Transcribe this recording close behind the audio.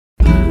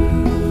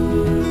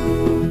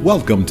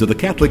Welcome to the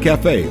Catholic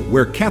Cafe,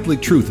 where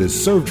Catholic truth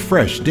is served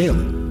fresh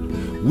daily.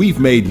 We've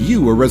made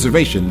you a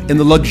reservation in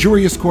the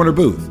luxurious corner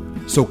booth,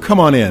 so come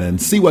on in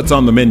and see what's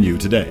on the menu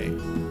today.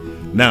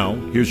 Now,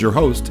 here's your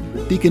host,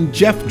 Deacon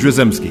Jeff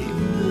Drzymski.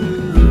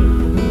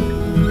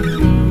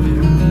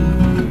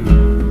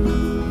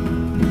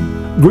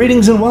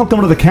 Greetings and welcome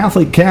to the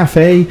Catholic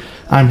Cafe.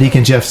 I'm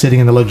Deacon Jeff, sitting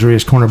in the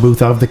luxurious corner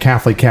booth of the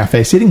Catholic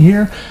Cafe, sitting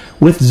here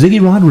with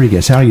Ziggy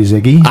Rodriguez. How are you,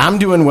 Ziggy? I'm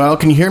doing well.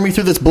 Can you hear me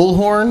through this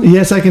bullhorn?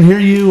 Yes, I can hear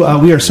you.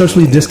 We are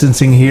socially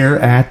distancing here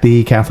at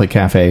the Catholic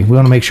Cafe. We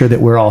want to make sure that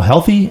we're all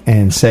healthy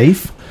and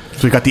safe.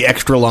 So we got the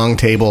extra long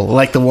table,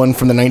 like the one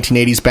from the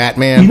 1980s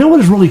Batman. You know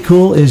what is really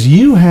cool is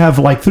you have,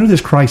 like, through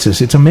this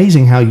crisis, it's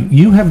amazing how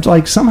you have,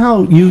 like,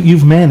 somehow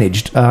you've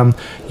managed.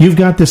 You've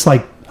got this,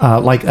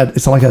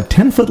 it's like a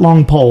 10-foot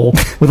long pole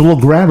with a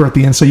little grabber at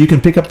the end, so you can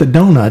pick up the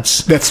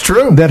donuts. That's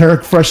true. That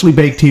are freshly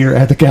baked here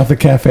at the Catholic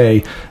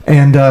Cafe,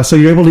 and so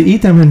you're able to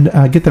eat them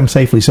and get them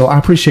safely. So I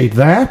appreciate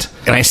that.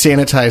 And I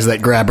sanitize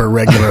that grabber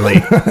regularly.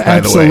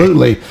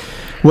 Absolutely.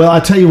 Well, I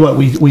tell you what,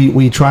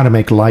 we try to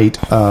make light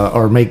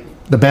or make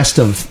the best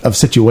of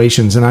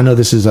situations, and I know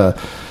this is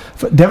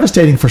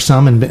devastating for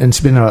some, and it's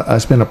been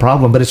a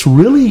problem, but it's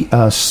really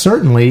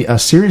certainly a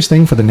serious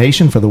thing for the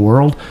nation, for the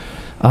world.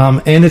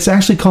 And it's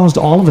actually caused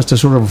all of us to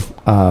sort of,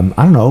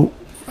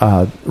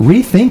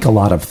 rethink a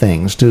lot of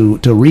things, to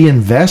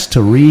reinvest, just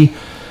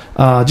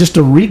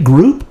to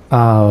regroup,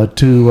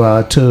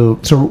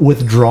 to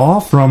withdraw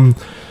from,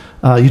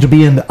 to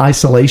be in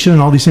isolation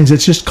and all these things.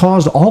 It's just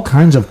caused all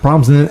kinds of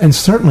problems, and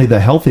certainly the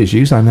health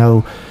issues. I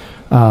know,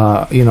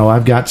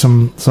 I've got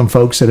some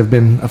folks that have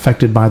been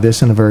affected by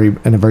this in a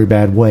very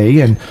bad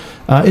way, and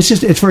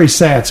it's very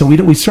sad. So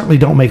we certainly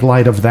don't make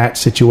light of that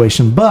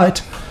situation,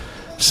 but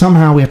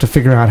somehow we have to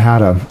figure out how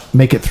to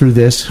make it through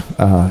this,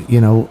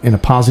 in a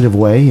positive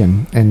way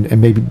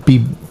and maybe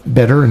be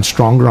better and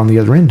stronger on the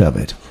other end of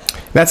it.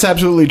 That's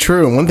absolutely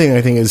true. And one thing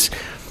I think is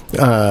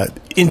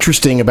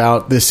interesting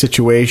about this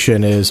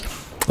situation is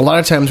a lot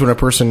of times when a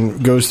person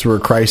goes through a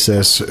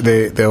crisis,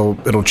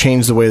 it'll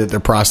change the way that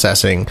they're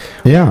processing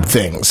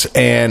things.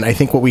 And I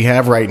think what we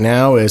have right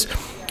now is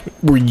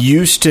we're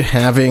used to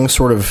having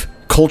sort of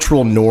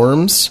cultural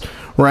norms.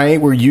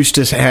 Right, we're used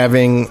to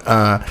having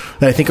that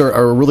I think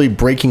are really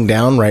breaking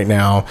down right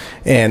now,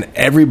 and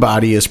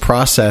everybody is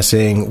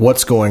processing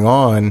what's going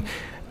on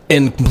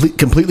in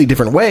completely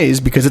different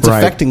ways because it's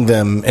affecting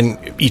them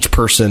and each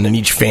person and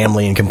each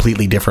family in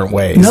completely different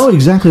ways. No,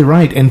 exactly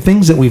right. And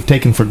things that we've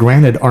taken for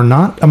granted are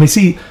not. I mean,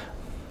 see,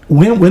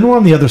 when we're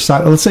on the other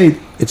side, let's say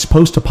it's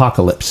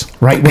post-apocalypse,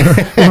 right? We're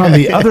on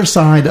the other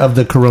side of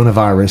the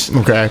coronavirus.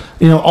 Okay.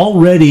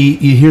 Already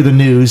you hear the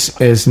news,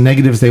 as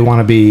negative as they want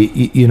to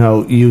be,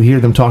 you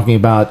hear them talking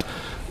about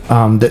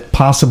that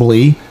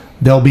possibly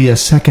there'll be a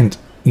second,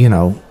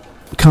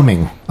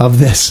 coming of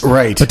this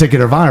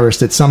particular virus,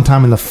 that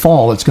sometime in the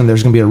fall there's going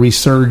to be a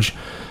resurge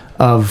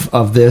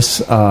of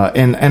this,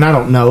 and I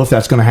don't know if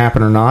that's going to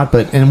happen or not,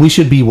 and we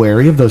should be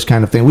wary of those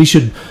kind of things. We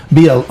should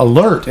be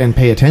alert and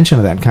pay attention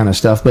to that kind of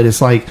stuff, but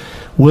it's like,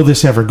 will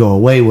this ever go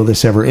away? Will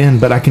this ever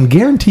end? But I can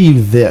guarantee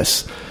you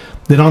this,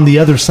 that on the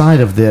other side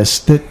of this,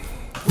 that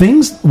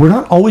things, we're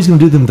not always going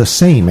to do them the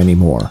same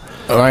anymore.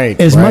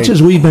 As much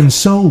as we've been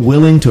so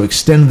willing to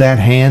extend that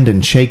hand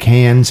and shake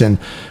hands, and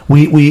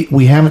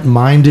we haven't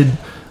minded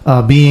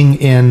being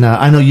in,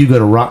 I know you go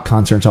to rock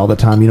concerts all the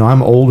time.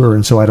 I'm older,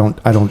 and so I don't.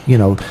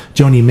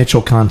 Joni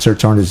Mitchell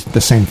concerts aren't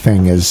the same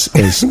thing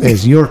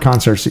as your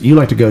concerts that you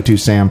like to go to,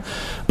 Sam.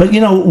 But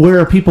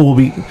where people will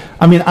be.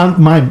 I mean, I don't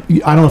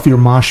know if your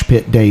mosh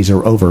pit days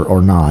are over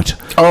or not.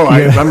 Oh,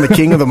 I'm the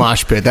king of the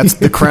mosh pit. That's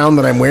the crown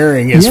that I'm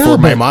wearing is for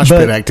my mosh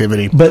pit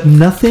activity. But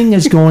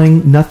nothing's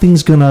going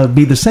to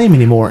be the same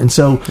anymore, and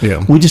so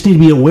we just need to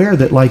be aware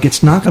that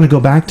it's not going to go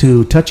back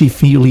to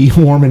touchy-feely,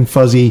 warm and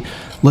fuzzy.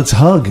 Let's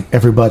hug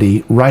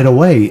everybody right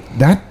away.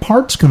 That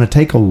part's going to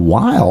take a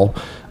while,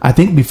 I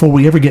think, before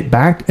we ever get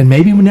back, and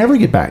maybe we never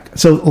get back.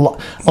 So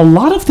a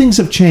lot of things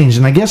have changed,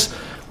 and I guess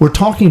we're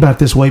talking about it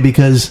this way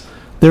because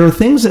there are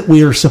things that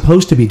we are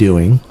supposed to be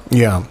doing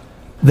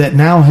that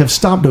now have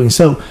stopped doing.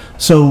 So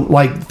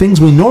like things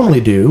we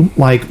normally do,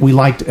 like we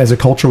liked as a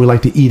culture, we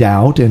like to eat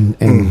out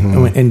and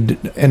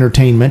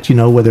entertainment,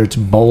 whether it's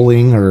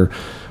bowling or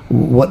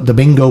what the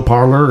bingo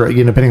parlor, or,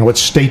 depending on what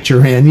state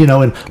you're in,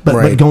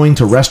 but going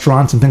to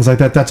restaurants and things like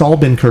that, that's all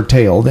been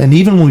curtailed. And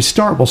even when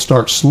we'll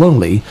start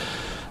slowly.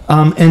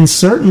 And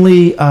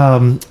certainly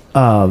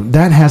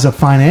that has a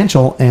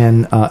financial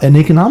and an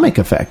economic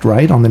effect,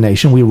 right, on the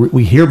nation.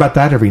 We hear about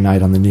that every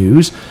night on the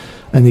news.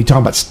 And they talk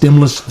about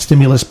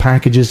stimulus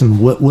packages and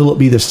will it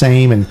be the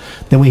same? And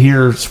then we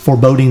hear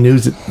foreboding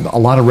news that a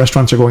lot of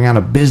restaurants are going out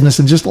of business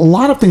and just a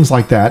lot of things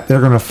like that that are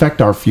going to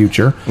affect our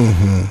future.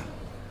 Mm-hmm.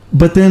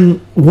 But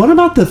then what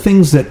about the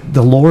things that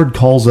the Lord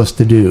calls us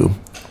to do,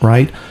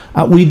 right?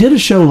 We did a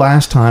show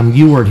last time.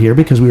 You weren't here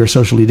because we were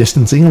socially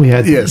distancing, and we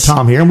had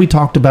Tom here, and we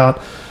talked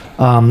about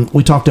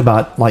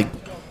like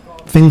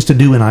things to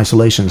do in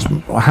isolations.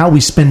 How are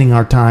we spending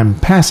our time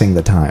passing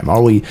the time?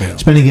 Are we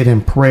spending it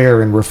in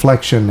prayer and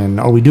reflection? And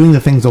are we doing the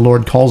things the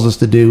Lord calls us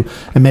to do?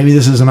 And maybe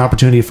this is an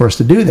opportunity for us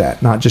to do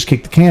that, not just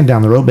kick the can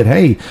down the road, but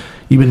hey,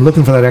 you've been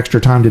looking for that extra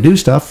time to do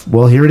stuff.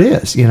 Well, here it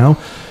is,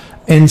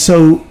 And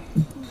so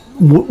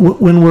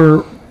when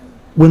we're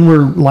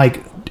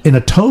like in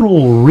a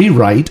total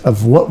rewrite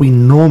of what we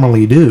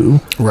normally do,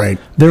 right,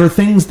 there are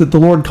things that the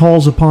Lord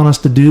calls upon us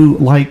to do,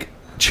 like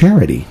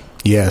charity.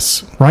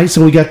 Yes. Right.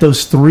 So we got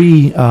those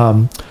three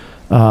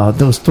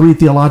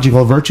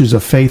theological virtues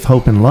of faith,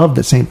 hope, and love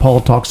that St. Paul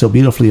talks so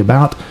beautifully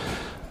about.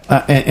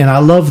 And I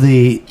love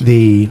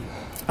the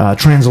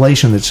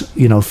translation that's,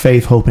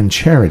 faith, hope, and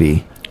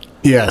charity.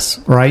 Yes.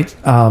 Right.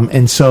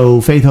 And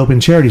so faith, hope,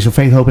 and charity. So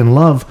faith, hope, and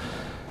love.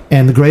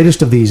 And the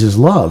greatest of these is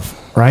love.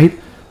 Right.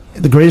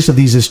 The greatest of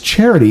these is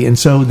charity. And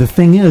so the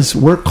thing is,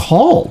 we're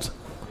called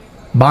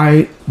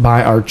by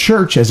our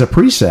church as a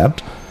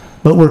precept,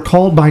 but we're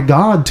called by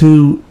God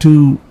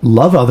to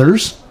love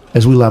others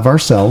as we love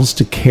ourselves,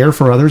 to care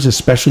for others,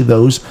 especially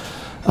those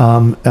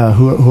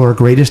who are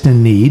greatest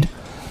in need,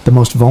 the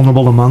most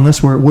vulnerable among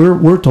us.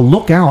 We're to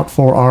look out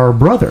for our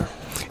brother.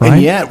 Right?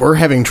 And yet we're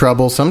having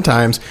trouble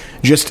sometimes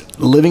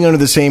just living under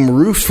the same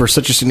roof for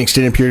such an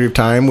extended period of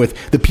time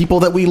with the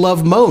people that we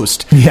love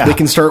most. Yeah. They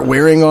can start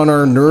wearing on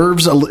our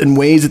nerves in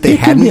ways that they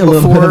hadn't before. It can be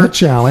a little bit of a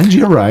challenge.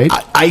 You're right.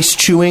 Ice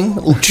chewing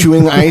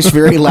ice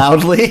very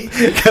loudly.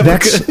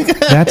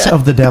 That's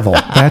of the devil.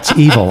 That's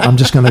evil. I'm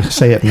just going to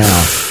say it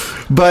now.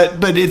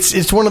 But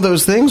it's one of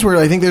those things where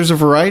I think there's a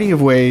variety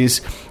of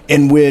ways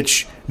in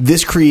which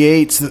this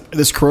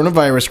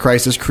coronavirus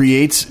crisis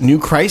creates new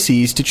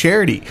crises to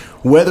charity,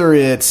 whether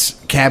it's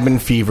cabin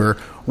fever,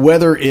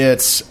 whether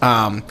it's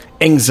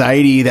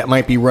anxiety that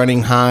might be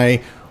running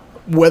high,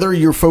 whether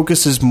your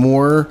focus is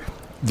more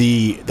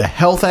the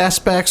health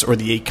aspects or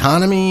the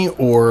economy,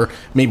 or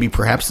maybe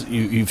perhaps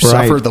you've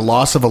suffered the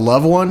loss of a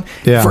loved one.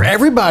 Yeah. For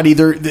everybody,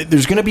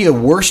 there's going to be a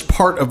worst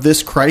part of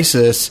this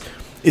crisis.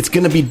 It's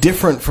going to be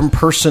different from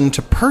person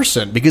to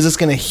person because it's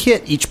going to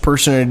hit each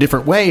person in a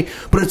different way,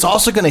 but it's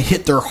also going to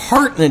hit their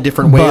heart in a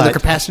different way, their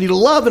capacity to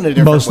love in a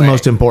different way. The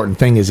most important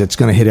thing is it's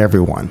going to hit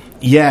everyone.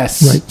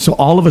 Yes. Right. So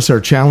all of us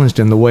are challenged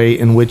in the way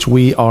in which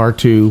we are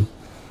to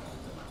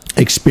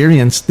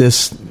experience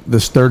this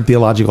third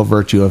theological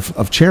virtue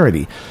of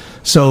charity.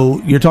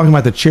 So you're talking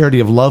about the charity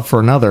of love for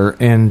another,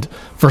 and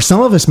for some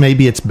of us,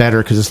 maybe it's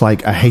better because it's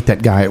like, I hate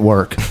that guy at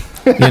work.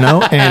 And I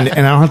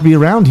don't have to be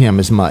around him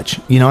as much,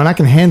 and I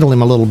can handle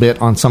him a little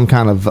bit on some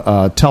kind of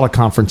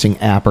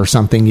teleconferencing app or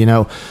something,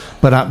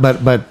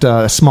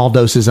 but small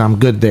doses, I'm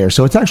good there.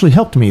 So it's actually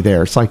helped me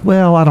there. It's like,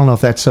 well, I don't know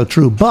if that's so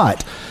true,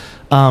 but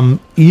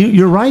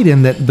you're right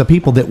in that the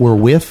people that we're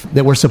with,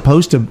 that we're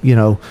supposed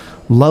to,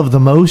 love the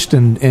most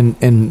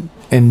and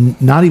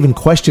not even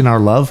question our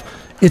love,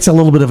 it's a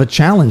little bit of a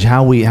challenge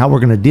how we're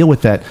going to deal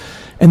with that.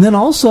 And then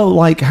also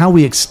like how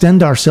we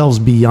extend ourselves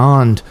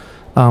beyond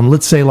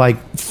let's say like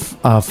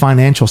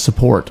financial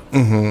support,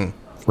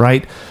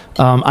 right?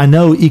 I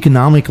know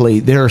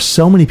economically there are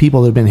so many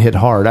people that have been hit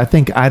hard.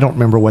 I don't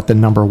remember what the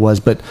number was,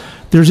 but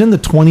there's in the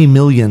 20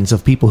 millions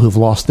of people who've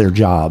lost their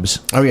jobs.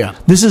 Oh yeah,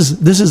 this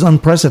is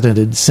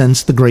unprecedented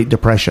since the Great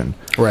Depression.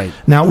 Right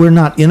now, we're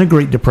not in a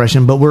Great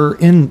Depression, but we're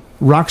in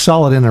rock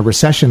solid in a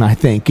recession. I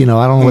think I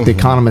don't know what the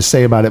economists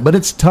say about it, but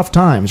it's tough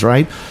times,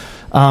 right?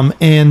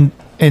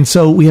 And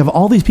so we have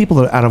all these people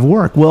that are out of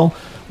work. Well,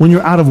 when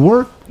you're out of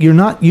work, you're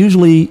not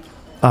usually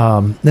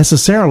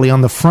necessarily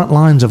on the front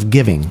lines of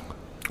giving.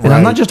 And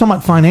I'm not just talking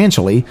about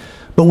financially,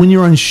 but when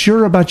you're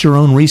unsure about your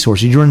own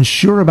resources, you're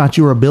unsure about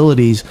your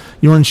abilities,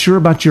 you're unsure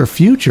about your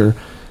future,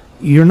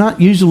 you're not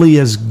usually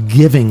as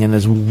giving and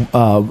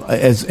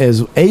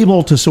as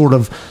able to sort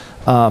of,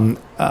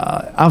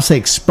 I'll say,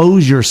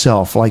 expose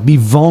yourself, like be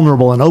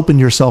vulnerable and open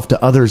yourself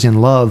to others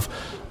in love,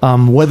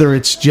 whether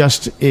it's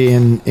just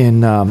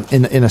in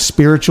a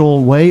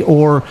spiritual way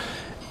or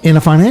in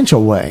a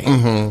financial way,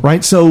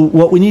 right? So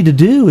what we need to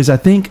do is, I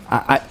think,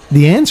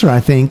 the answer,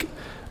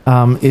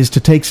 is to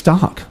take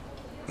stock,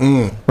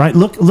 right?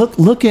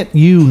 Look at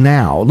you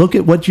now. Look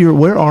at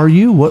where are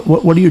you?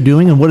 What are you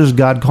doing, and what is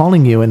God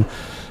calling you? And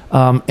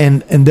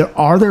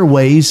there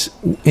ways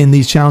in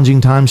these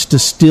challenging times to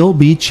still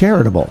be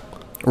charitable,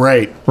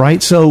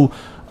 right? So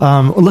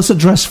let's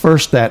address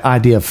first that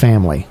idea of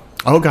family.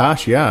 Oh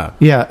gosh, yeah.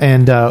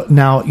 And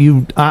now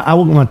I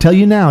will want to tell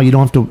you now, you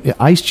don't have to.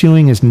 Ice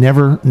chewing is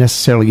never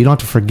necessarily. You don't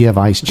have to forgive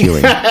ice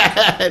chewing.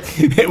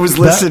 It was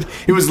listed.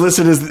 It was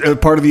listed as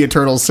part of the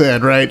eternal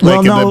sin, right?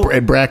 Well, like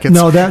in brackets.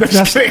 No, that's.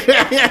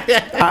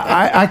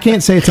 I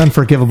can't say it's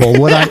unforgivable.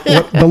 What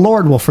the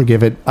Lord will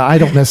forgive it. I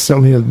don't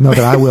necessarily know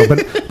that I will,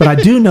 but I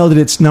do know that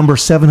it's number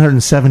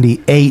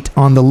 778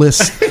 on the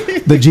list.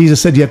 That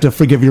Jesus said you have to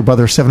forgive your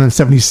brother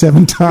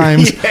 777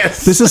 times.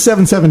 Yes. This is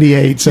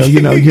 778, so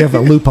you have a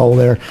loophole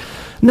there.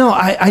 No,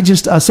 I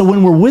just so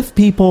when we're with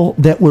people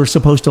that we're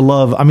supposed to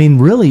love,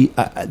 really,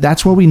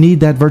 that's where we need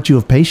that virtue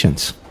of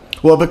patience.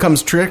 Well, it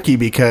becomes tricky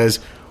because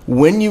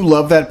when you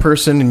love that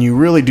person and you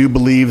really do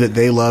believe that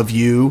they love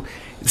you,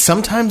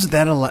 sometimes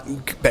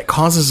that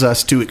causes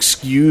us to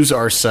excuse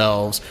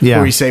ourselves. Yeah.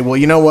 Where we say, well,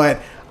 you know what?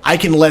 I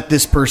can let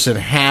this person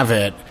have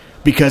it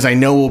because I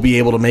know we'll be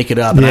able to make it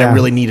up, and I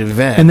really need an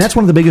event. And that's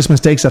one of the biggest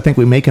mistakes I think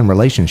we make in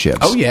relationships.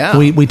 Oh, yeah.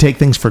 We take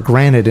things for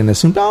granted and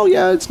assume, oh,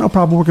 yeah, it's no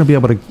problem. We're going to be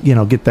able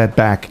to, get that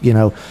back,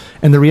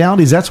 And the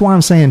reality is that's why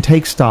I'm saying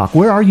take stock.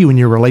 Where are you in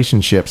your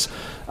relationships?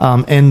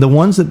 And the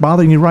ones that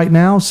bother you right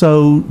now,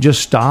 so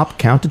just stop,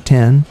 count to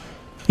 10.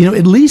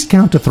 At least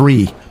count to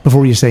 3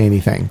 before you say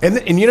anything.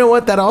 And you know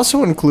what? That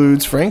also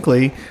includes,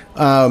 frankly,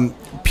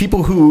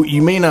 people who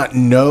you may not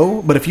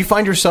know, but if you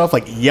find yourself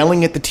like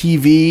yelling at the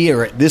TV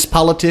or at this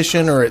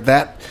politician or at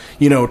that,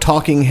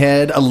 talking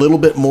head a little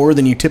bit more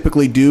than you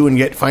typically do, and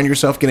yet find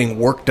yourself getting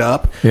worked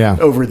up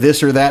over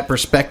this or that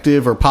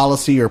perspective or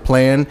policy or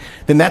plan,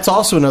 then that's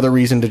also another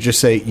reason to just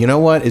say, you know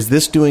what, is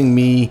this doing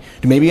me?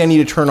 Maybe I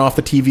need to turn off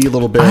the TV a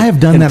little bit. I have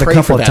done that a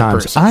couple of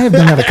times.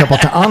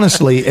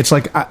 Honestly, it's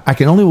like I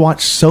can only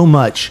watch so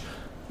much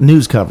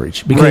news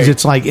coverage because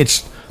it's like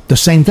it's the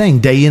same thing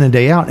day in and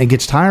day out, and it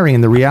gets tiring.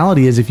 And the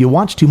reality is, if you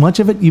watch too much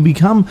of it, you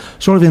become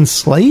sort of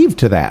enslaved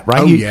to that,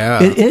 right?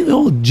 It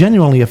will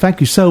genuinely affect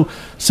you. So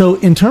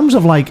in terms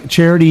of like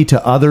charity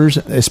to others,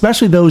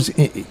 especially those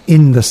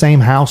in the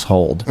same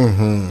household,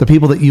 the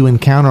people that you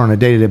encounter on a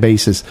day-to-day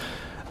basis,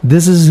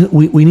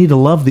 we need to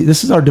love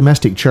this is our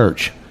domestic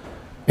church,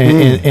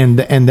 and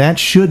that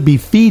should be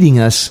feeding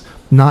us,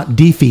 not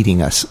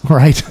defeating us,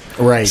 right?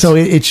 Right. So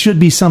it should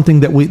be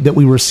something that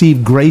we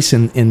receive grace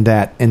in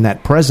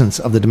that presence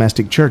of the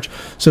domestic church.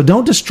 So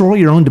don't destroy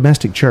your own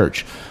domestic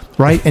church,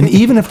 right? And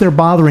even if they're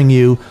bothering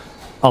you,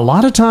 a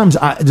lot of times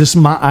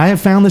I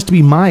have found this to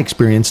be my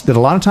experience, that a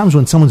lot of times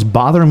when someone's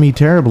bothering me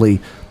terribly,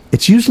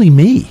 it's usually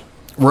me.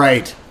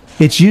 Right.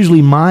 It's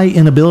usually my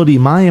inability,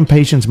 my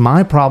impatience,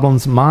 my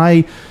problems,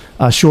 my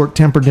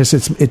short-temperedness.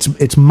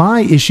 It's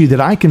my issue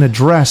that I can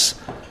address,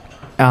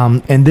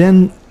 and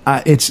then.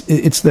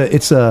 It's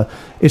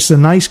the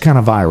nice kind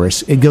of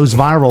virus. It goes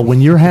viral when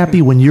you're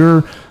happy, when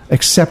you're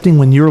accepting,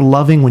 when you're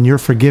loving, when you're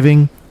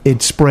forgiving.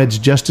 It spreads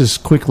just as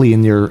quickly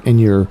in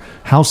your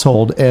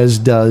household as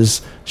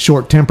does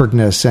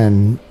short-temperedness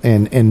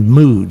and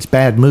moods,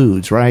 bad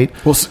moods, right?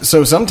 Well,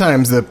 so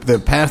sometimes the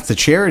path to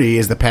charity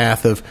is the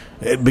path of,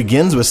 it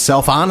begins with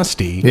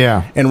self-honesty,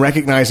 and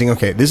recognizing,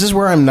 okay, this is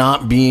where I'm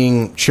not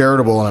being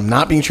charitable, and I'm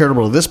not being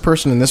charitable to this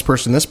person and this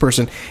person and this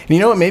person. And you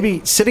know what?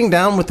 Maybe sitting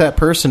down with that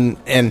person,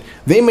 and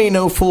they may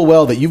know full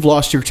well that you've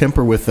lost your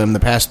temper with them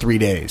the past 3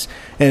 days,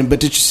 but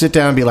to just sit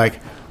down and be like,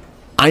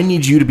 I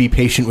need you to be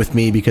patient with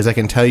me because I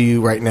can tell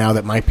you right now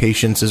that my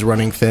patience is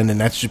running thin,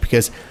 and that's just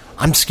because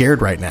I'm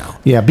scared right now.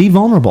 Yeah, be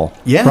vulnerable.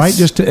 Yes. Right?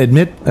 Just to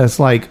admit, it's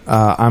like,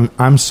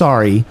 I'm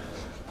sorry.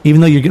 Even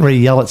though you're getting ready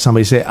to yell at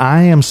somebody, say,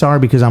 I am sorry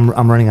because I'm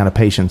running out of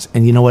patience.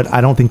 And you know what? I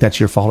don't think that's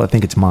your fault. I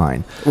think it's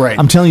mine. Right.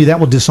 I'm telling you, that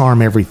will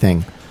disarm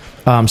everything.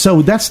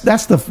 So that's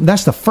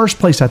the first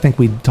place I think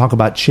we talk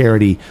about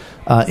charity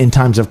in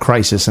times of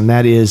crisis, and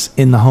that is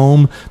in the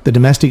home, the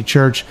domestic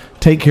church.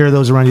 Take care of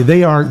those around you.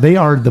 They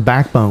are the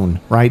backbone,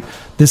 right?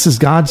 This is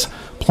God's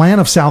plan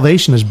of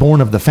salvation is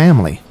born of the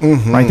family,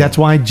 right? That's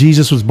why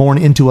Jesus was born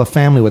into a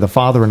family with a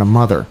father and a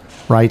mother,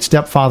 right?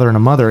 Stepfather and a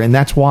mother, and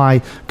that's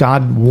why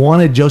God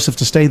wanted Joseph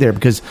to stay there,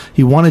 because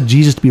he wanted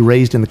Jesus to be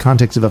raised in the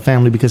context of a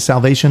family, because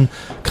salvation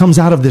comes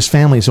out of this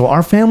family. So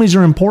our families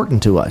are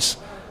important to us.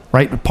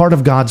 Right, part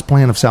of God's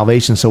plan of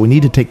salvation. So we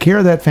need to take care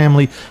of that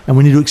family, and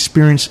we need to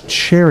experience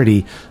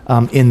charity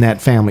in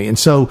that family. And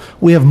so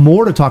we have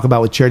more to talk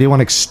about with charity. I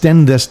want to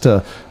extend this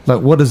to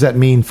what does that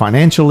mean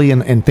financially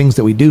and things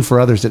that we do for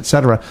others,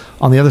 etc.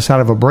 On the other side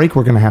of a break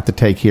we're going to have to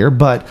take here.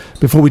 But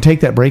before we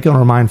take that break, I want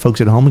to remind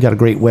folks at home, we got a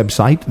great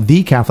website,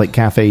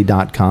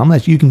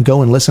 thecatholiccafe.com. You can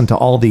go and listen to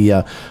all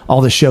the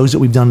shows that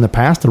we've done in the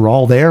past. They're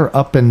all there,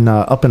 up and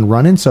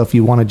running. So if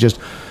you want to just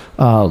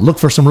look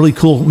for some really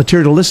cool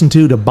material to listen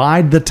to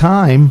bide the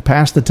time,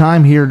 pass the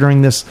time here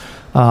during this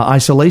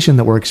isolation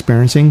that we're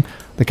experiencing,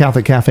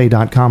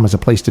 thecatholiccafe.com is a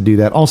place to do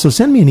that. Also,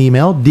 send me an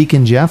email,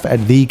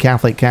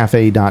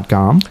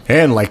 deaconjeff@thecatholiccafe.com.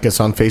 And like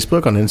us on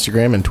Facebook, on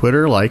Instagram, and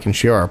Twitter. Like and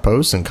share our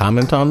posts and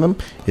comment on them.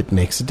 It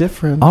makes a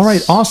difference. All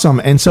right, awesome.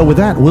 And so with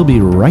that, we'll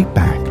be right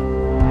back.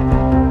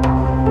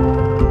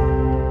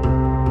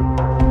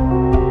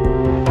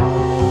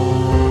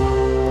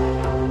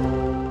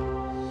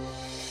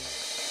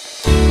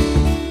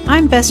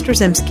 I'm Bess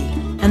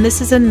Drzymski, and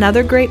this is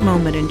another great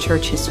moment in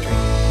church history.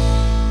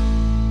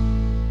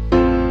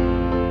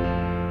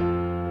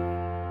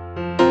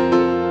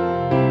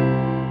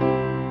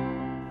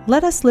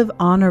 Let us live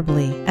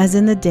honorably as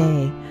in the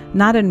day,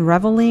 not in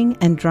reveling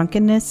and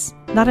drunkenness,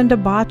 not in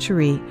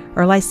debauchery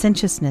or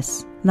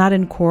licentiousness, not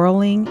in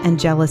quarreling and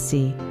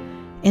jealousy.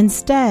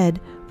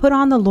 Instead, put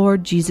on the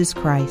Lord Jesus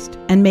Christ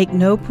and make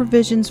no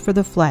provisions for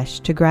the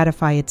flesh to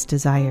gratify its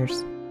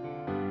desires.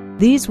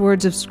 These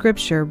words of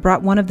Scripture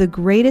brought one of the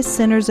greatest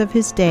sinners of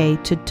his day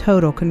to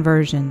total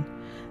conversion.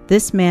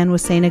 This man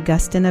was St.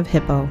 Augustine of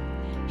Hippo.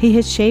 He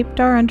has shaped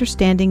our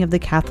understanding of the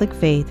Catholic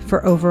faith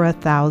for over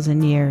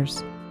 1,000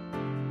 years.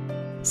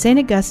 St.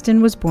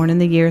 Augustine was born in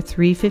the year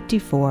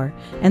 354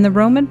 in the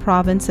Roman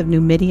province of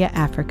Numidia,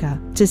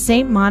 Africa, to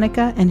St.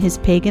 Monica and his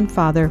pagan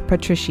father,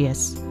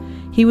 Patricius.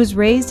 He was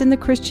raised in the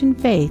Christian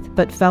faith,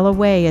 but fell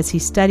away as he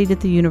studied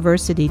at the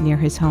university near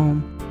his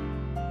home.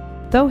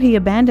 Though he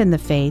abandoned the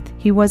faith,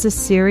 he was a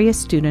serious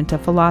student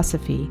of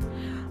philosophy.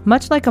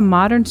 Much like a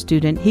modern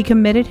student, he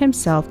committed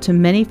himself to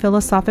many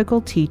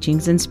philosophical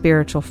teachings and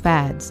spiritual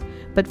fads,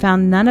 but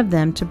found none of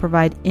them to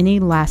provide any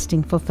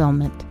lasting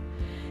fulfillment.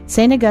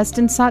 St.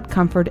 Augustine sought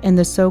comfort in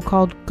the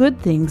so-called good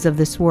things of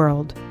this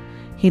world.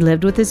 He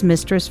lived with his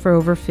mistress for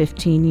over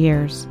 15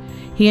 years.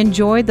 He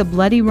enjoyed the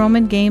bloody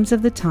Roman games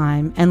of the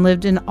time and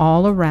lived an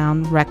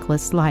all-around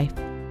reckless life.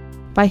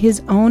 By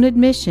his own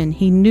admission,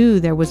 he knew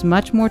there was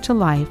much more to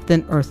life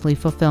than earthly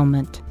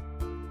fulfillment.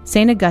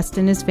 St.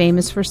 Augustine is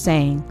famous for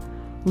saying,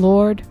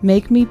 "Lord,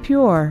 make me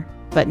pure,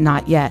 but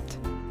not yet."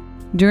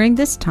 During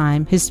this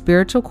time, his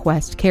spiritual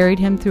quest carried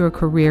him through a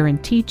career in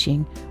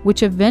teaching,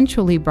 which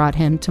eventually brought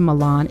him to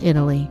Milan,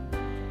 Italy.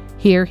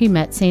 Here he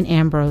met St.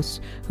 Ambrose,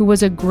 who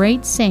was a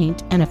great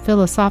saint and a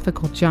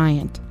philosophical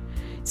giant.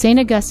 St.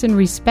 Augustine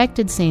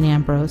respected St.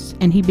 Ambrose,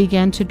 and he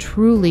began to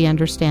truly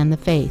understand the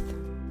faith.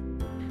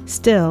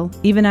 Still,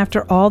 even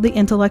after all the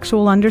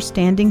intellectual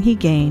understanding he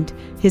gained,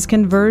 his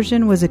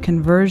conversion was a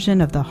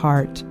conversion of the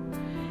heart.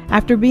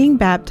 After being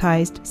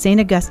baptized,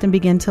 St. Augustine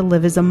began to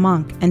live as a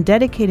monk and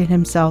dedicated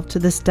himself to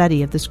the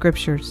study of the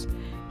Scriptures.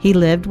 He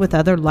lived with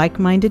other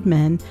like-minded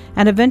men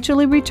and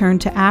eventually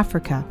returned to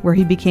Africa, where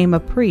he became a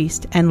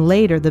priest and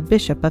later the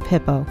Bishop of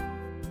Hippo.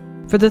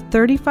 For the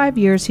 35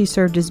 years he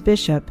served as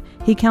bishop,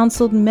 he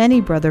counseled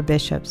many brother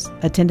bishops,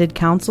 attended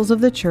councils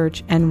of the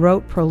church, and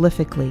wrote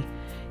prolifically.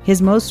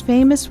 His most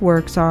famous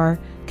works are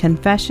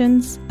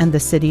Confessions and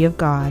The City of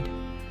God.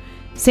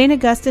 St.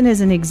 Augustine is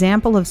an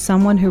example of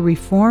someone who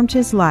reformed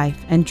his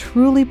life and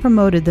truly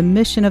promoted the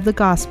mission of the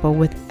gospel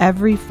with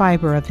every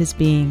fiber of his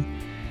being.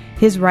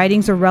 His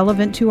writings are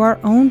relevant to our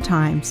own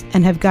times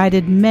and have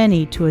guided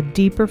many to a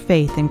deeper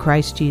faith in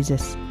Christ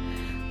Jesus.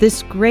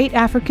 This great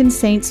African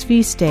saint's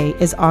feast day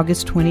is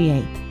August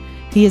 28th.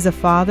 He is a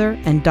father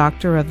and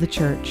doctor of the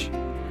church.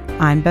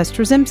 I'm Bess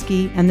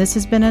Trzymski, and this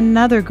has been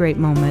another great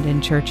moment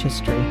in church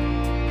history.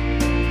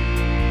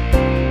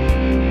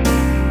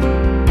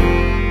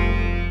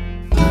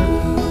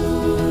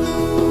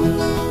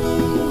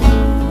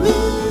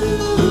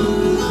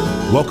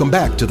 Welcome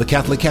back to the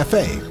Catholic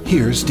Cafe.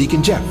 Here's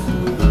Deacon Jeff.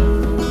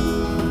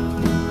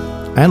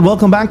 And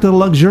welcome back to the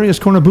luxurious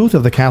corner booth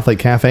of the Catholic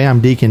Cafe.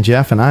 I'm Deacon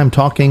Jeff, and I'm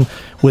talking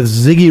with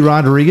Ziggy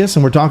Rodriguez,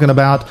 and we're talking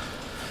about,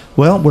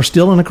 well, we're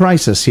still in a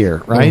crisis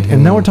here, right? Mm-hmm.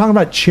 And now we're talking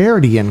about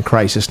charity in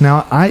crisis.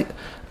 Now,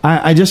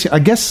 I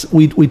guess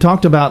we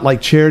talked about like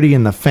charity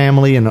in the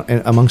family and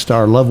amongst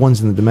our loved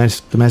ones in the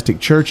domestic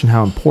church, and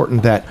how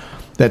important that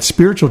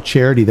spiritual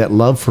charity, that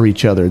love for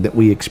each other that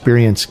we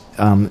experience,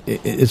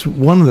 is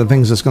one of the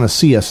things that's going to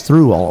see us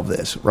through all of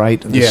this,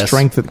 right? The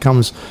strength that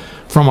comes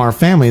from our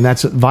family, and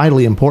that's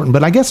vitally important.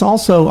 But I guess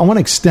also I want to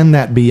extend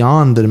that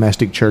beyond the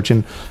domestic church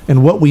and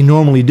what we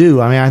normally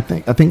do. I mean,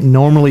 I think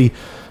normally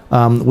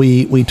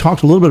we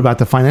talked a little bit about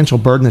the financial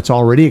burden that's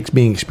already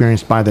being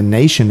experienced by the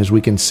nation, as we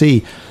can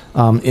see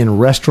in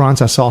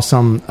restaurants. I saw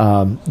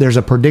there's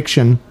a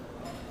prediction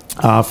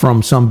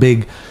from some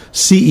big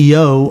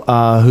CEO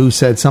who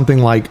said something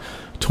like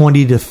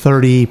 20 to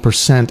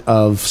 30%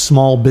 of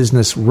small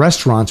business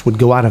restaurants would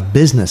go out of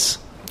business.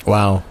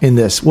 Wow! In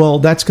this, well,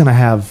 that's going to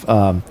have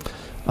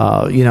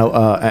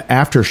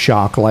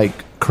aftershock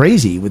like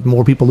crazy, with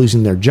more people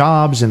losing their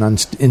jobs and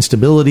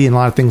instability and a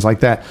lot of things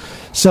like that.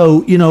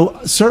 So,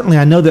 certainly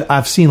I know that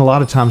I've seen a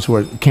lot of times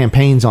where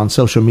campaigns on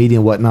social media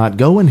and whatnot,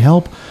 go and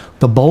help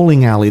the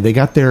bowling alley. They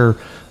got their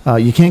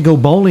you can't go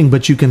bowling,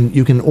 but you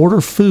can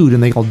order food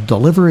and they'll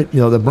deliver it.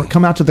 They'll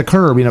come out to the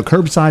curb.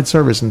 Curbside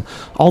service, and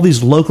all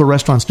these local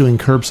restaurants doing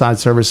curbside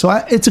service. So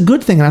it's a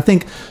good thing, and I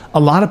think a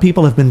lot of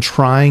people have been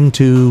trying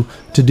to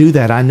do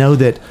that. I know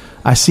that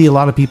I see a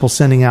lot of people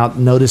sending out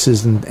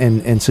notices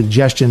and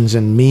suggestions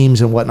and memes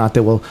and whatnot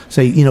that will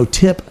say,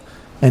 tip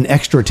an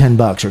extra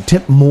 $10 or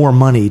tip more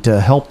money to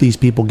help these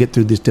people get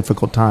through this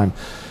difficult time.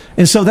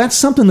 And so that's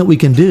something that we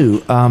can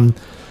do.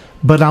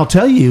 But I'll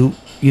tell you,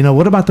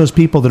 what about those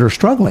people that are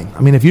struggling?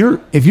 I mean, if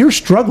you're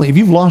struggling, if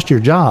you've lost your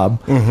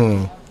job,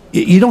 mm-hmm.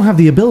 you don't have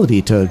the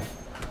ability to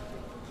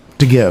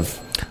give.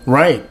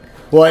 Right.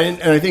 Well,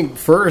 and I think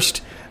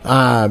first,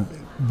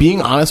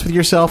 being honest with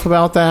yourself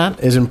about that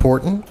is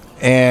important,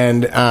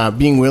 and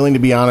being willing to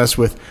be honest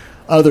with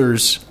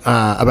others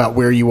about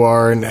where you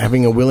are, and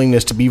having a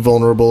willingness to be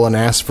vulnerable and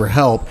ask for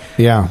help.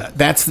 Yeah,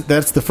 that's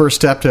the first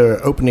step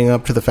to opening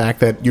up to the fact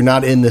that you're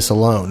not in this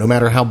alone. No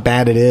matter how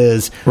bad it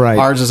is, right.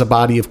 Ours is a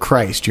body of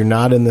Christ. You're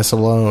not in this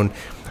alone.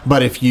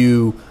 But if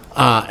you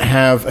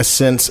have a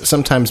sense,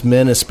 sometimes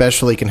men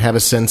especially can have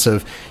a sense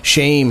of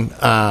shame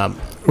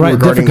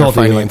regarding their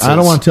finances. I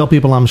don't want to tell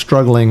people I'm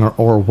struggling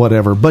or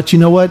whatever. But you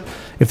know what?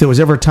 If there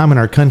was ever a time in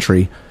our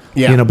country,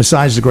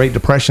 besides the Great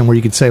Depression, where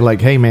you could say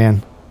like, "Hey,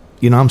 man,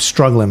 I'm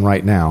struggling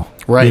right now."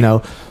 Right.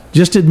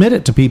 Just admit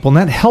it to people, and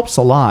that helps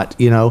a lot.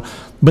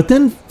 But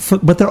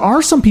there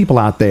are some people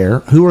out there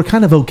who are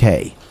kind of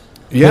okay.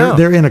 Yeah.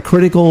 They're in a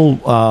critical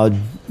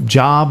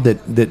job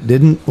that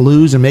didn't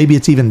lose, and maybe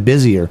it's even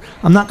busier.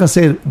 I'm not going to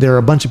say there are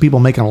a bunch of people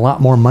making a lot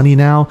more money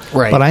now,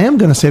 right. But I am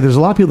going to say there's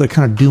a lot of people that are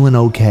kind of doing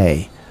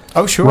okay.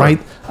 Oh, sure. Right?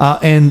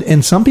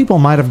 And some people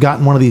might have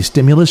gotten one of these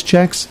stimulus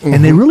checks,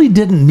 and they really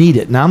didn't need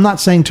it. Now, I'm not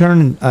saying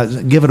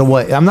give it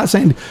away. I'm not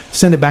saying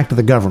send it back to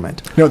the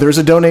government. No, there's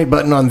a donate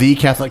button on the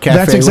Catholic Cafe.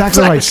 That's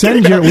exactly right.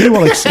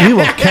 We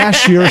will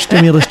cash your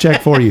stimulus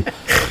check for you.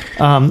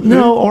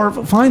 No, or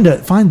find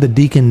the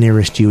deacon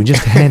nearest you and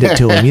just hand it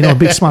to him. A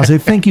big smile. Say,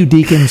 thank you,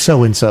 deacon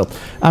so-and-so.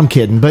 I'm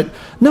kidding. But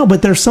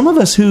there's some of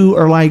us who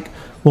are like,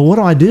 well, what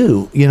do I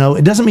do?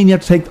 It doesn't mean you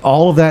have to take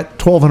all of that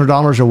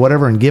 $1,200 or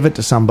whatever and give it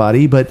to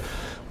somebody, but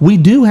we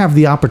do have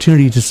the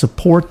opportunity to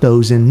support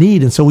those in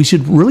need. And so we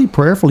should really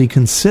prayerfully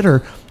consider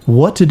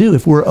what to do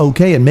if we're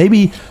okay. And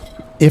maybe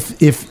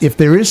if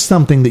there is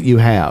something that you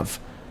have,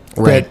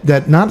 right,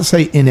 that not to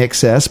say in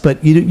excess,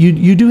 but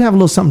you do have a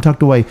little something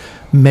tucked away,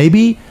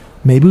 maybe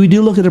we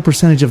do look at a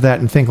percentage of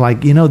that and think like,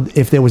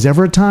 if there was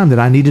ever a time that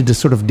I needed to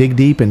sort of dig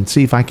deep and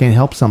see if I can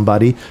help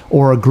somebody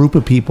or a group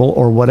of people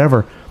or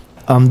whatever,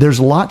 there's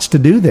lots to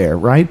do there,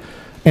 right?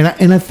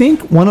 And I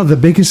think one of the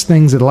biggest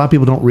things that a lot of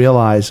people don't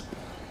realize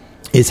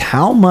is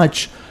how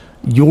much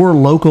your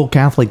local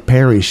Catholic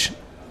parish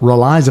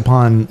relies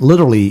upon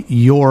literally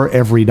your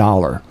every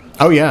dollar.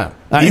 Oh, yeah.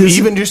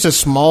 Even just a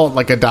small,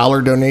 like a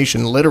 $1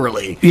 donation,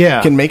 literally,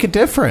 can make a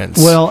difference.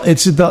 Well,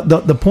 it's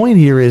the point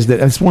here is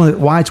that it's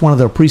why it's one of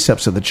the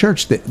precepts of the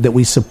church that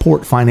we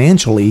support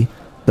financially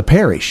the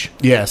parish.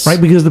 Yes. Right?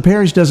 Because the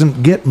parish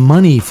doesn't get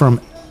money from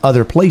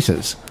other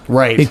places.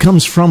 Right. It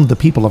comes from the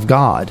people of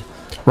God,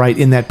 right,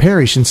 in that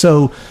parish. And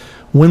so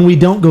when we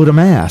don't go to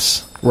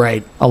Mass,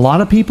 right, a lot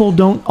of people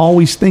don't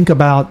always think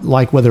about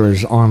like whether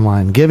it's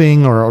online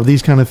giving or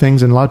these kind of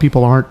things, and a lot of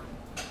people aren't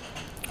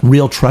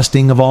real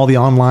trusting of all the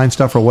online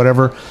stuff or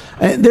whatever.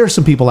 And there are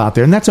some people out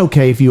there, and that's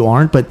okay if you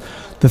aren't, but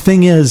the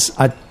thing is,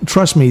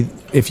 trust me,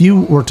 if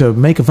you were to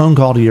make a phone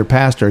call to your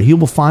pastor, he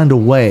will find a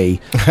way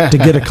to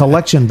get a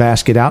collection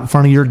basket out in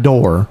front of your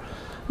door,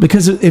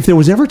 because if there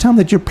was ever a time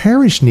that your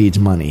parish needs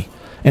money,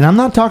 and I'm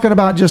not talking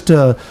about just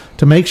to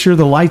make sure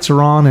the lights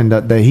are on and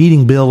the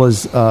heating bill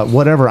is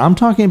whatever. I'm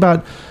talking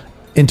about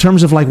in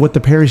terms of like what the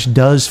parish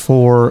does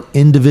for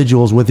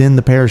individuals within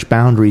the parish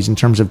boundaries in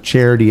terms of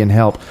charity and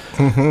help.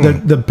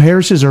 Mm-hmm. The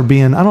parishes are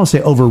being, I don't want to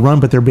say overrun,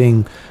 but they're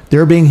being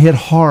hit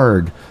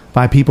hard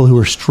by people who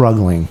are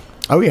struggling.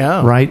 Oh,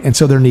 yeah. Right? And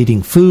so they're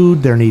needing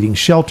food, they're needing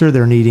shelter,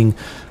 they're needing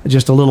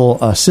just a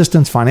little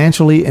assistance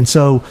financially. And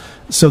so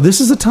this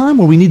is a time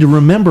where we need to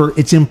remember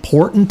it's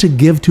important to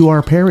give to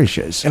our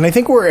parishes. And I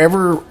think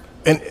whatever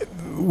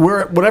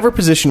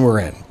position we're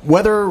in,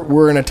 whether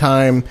we're in a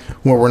time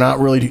where we're not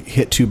really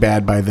hit too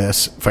bad by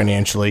this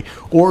financially,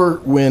 or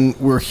when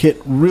we're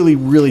hit really,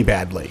 really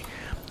badly,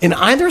 in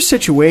either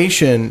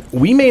situation,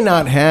 we may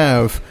not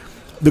have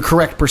the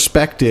correct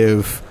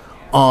perspective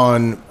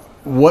on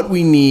what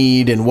we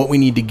need and what we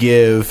need to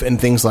give and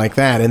things like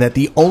that. And that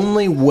the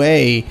only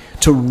way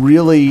to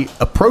really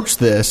approach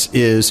this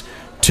is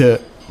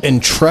to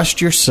entrust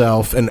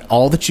yourself and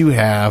all that you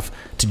have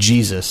to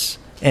Jesus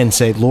and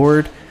say,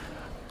 Lord,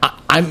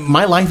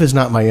 my life is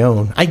not my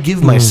own. I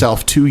give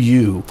myself to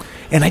you.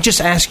 And I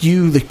just ask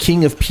you, the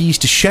King of Peace,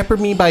 to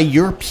shepherd me by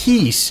your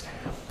peace.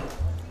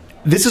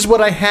 This is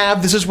what I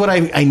have. This is what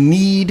I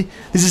need.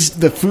 This is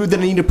the food that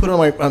I need to put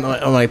on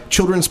my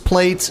children's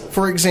plates,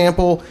 for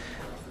example.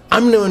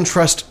 I'm going to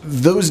entrust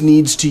those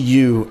needs to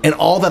you and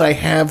all that I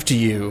have to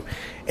you.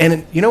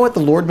 And you know what?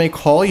 The Lord may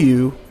call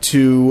you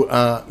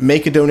to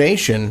make a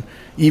donation,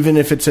 even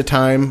if it's a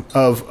time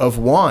of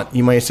want.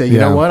 You might say, you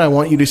know what? I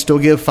want you to still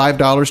give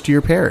 $5 to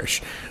your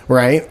parish,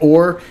 right?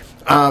 Or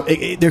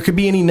there could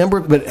be any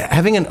number, but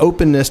having an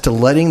openness to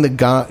letting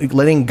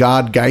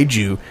God guide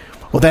you.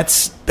 Well,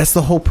 that's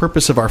the whole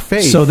purpose of our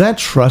faith. So that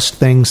trust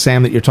thing,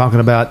 Sam, that you're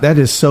talking about, that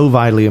is so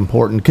vitally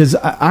important, because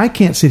I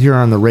can't sit here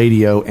on the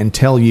radio and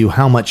tell you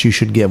how much you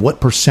should give, what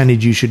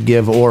percentage you should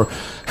give, or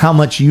how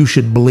much you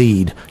should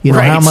bleed.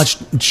 Right. How much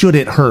should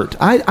it hurt?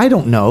 I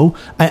don't know.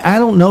 I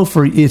don't know.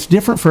 It's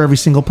different for every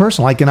single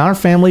person. Like in our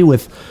family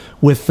with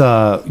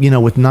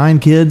 9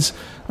 kids,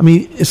 I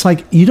mean, it's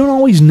like you don't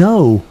always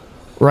know,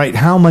 right,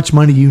 how much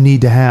money you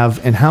need to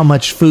have and how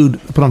much food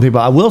to put on the table.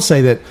 I will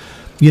say that,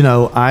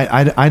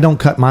 I don't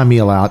cut my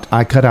meal out.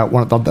 I cut out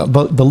one of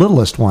the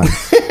littlest one,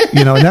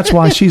 and that's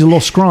why she's a little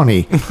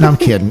scrawny. No, I'm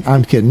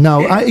kidding.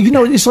 No,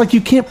 it's like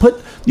you can't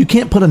put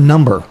a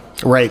number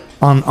right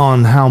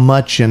on how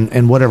much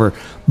and whatever.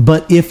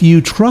 But if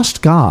you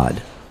trust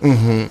God,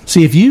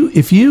 see,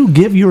 if you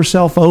give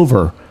yourself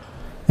over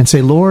and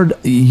say, Lord,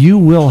 you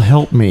will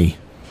help me.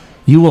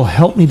 You will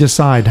help me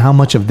decide how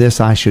much of this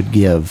I should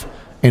give.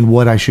 And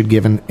what I should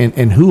give,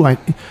 and who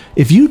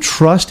if you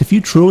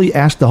truly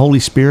ask the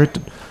Holy Spirit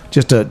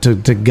just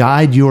to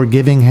guide your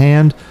giving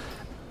hand,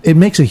 it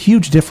makes a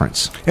huge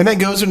difference. And that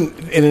goes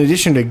in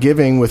addition to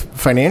giving with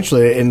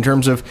financially in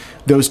terms of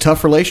those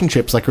tough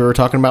relationships like we were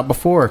talking about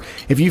before.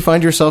 If you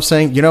find yourself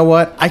saying, you know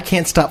what, I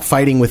can't stop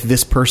fighting with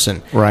this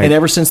person. Right. And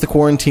ever since the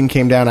quarantine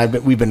came down,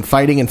 we've been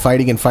fighting, and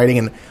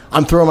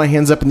I'm throwing my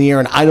hands up in the air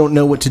and I don't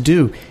know what to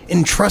do.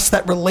 Entrust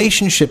that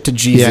relationship to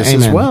Jesus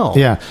as well.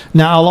 Yeah.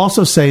 Now, I'll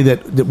also say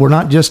that we're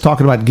not just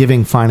talking about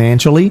giving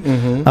financially.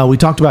 Mm-hmm. We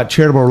talked about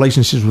charitable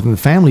relationships within the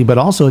family, but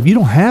also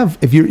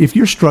if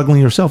you're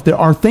struggling yourself, there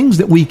are things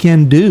that we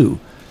can do,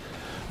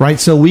 right?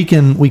 So we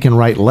can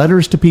write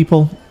letters to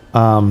people,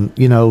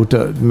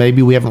 to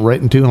maybe we haven't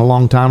written to in a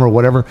long time or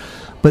whatever.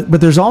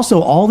 But there's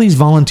also all these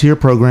volunteer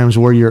programs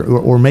where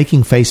we're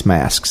making face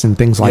masks and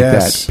things like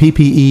that.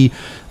 PPE,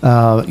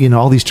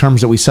 all these terms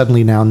that we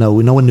suddenly now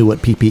know. No one knew what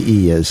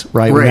PPE is,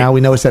 right? Now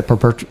we know it's that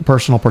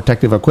personal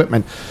protective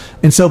equipment.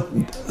 And so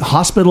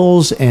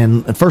hospitals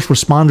and first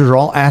responders are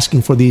all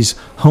asking for these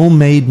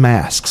homemade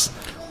masks.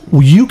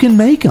 Well, you can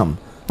make them,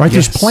 right?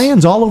 Yes. There's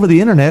plans all over the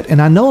internet, and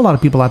I know a lot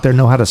of people out there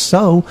know how to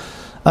sew.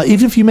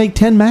 Even if you make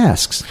 10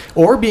 masks.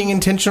 Or being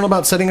intentional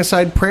about setting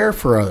aside prayer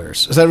for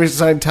others. Setting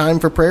aside time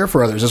for prayer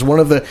for others. As one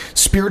of the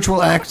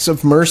spiritual acts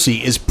of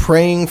mercy is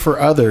praying for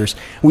others.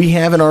 We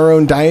have in our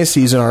own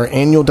diocese, in our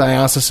annual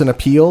diocesan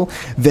appeal,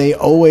 they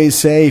always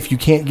say if you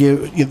can't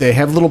give, they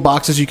have little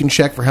boxes you can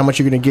check for how much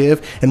you're going to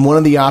give, and one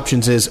of the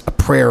options is a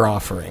prayer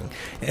offering.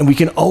 And we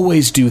can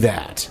always do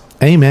that.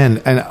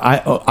 Amen. And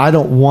I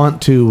don't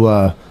want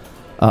to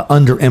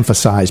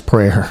underemphasize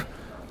prayer.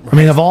 I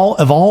mean, of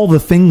all the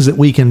things that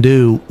we can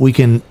do, we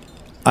can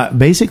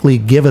basically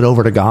give it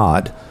over to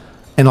God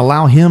and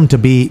allow Him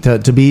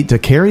to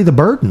carry the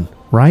burden,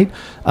 right?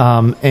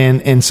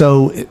 And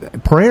so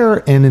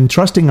prayer and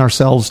entrusting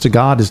ourselves to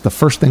God is the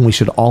first thing we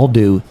should all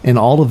do in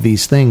all of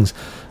these things.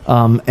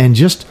 And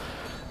just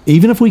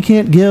even if we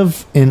can't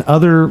give in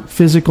other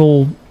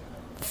physical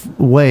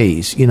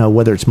ways,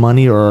 whether it's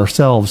money or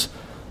ourselves,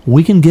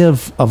 we can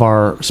give of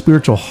our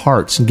spiritual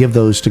hearts and give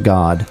those to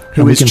God.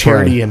 Who is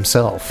charity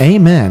Himself.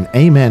 Amen.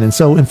 Amen. And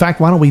so, in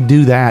fact, why don't we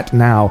do that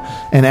now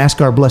and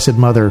ask our Blessed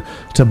Mother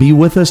to be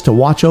with us, to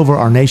watch over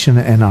our nation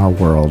and our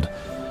world.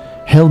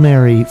 Hail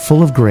Mary,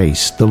 full of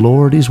grace, the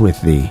Lord is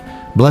with thee.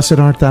 Blessed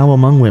art thou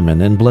among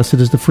women, and blessed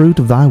is the fruit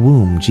of thy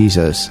womb,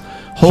 Jesus.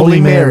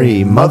 Holy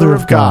Mary, Mother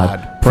of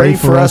God, pray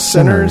for us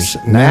sinners,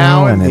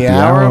 now and at the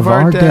hour of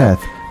our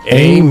death.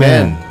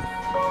 Amen.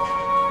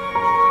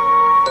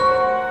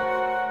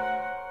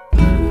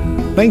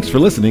 Thanks for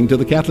listening to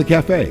the Catholic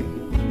Cafe.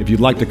 If you'd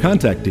like to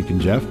contact Deacon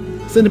Jeff,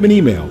 send him an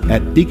email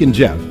at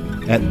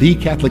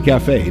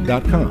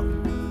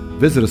deaconjeff@thecatholiccafe.com.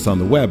 Visit us on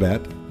the web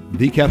at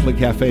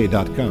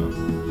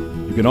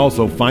thecatholiccafe.com. You can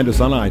also find us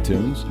on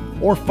iTunes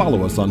or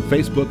follow us on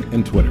Facebook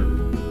and Twitter.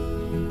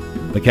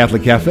 The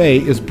Catholic Cafe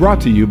is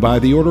brought to you by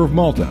the Order of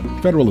Malta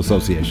Federal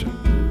Association.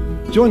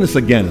 Join us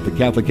again at the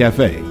Catholic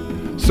Cafe,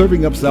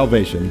 serving up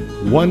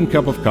salvation one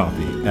cup of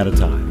coffee at a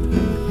time.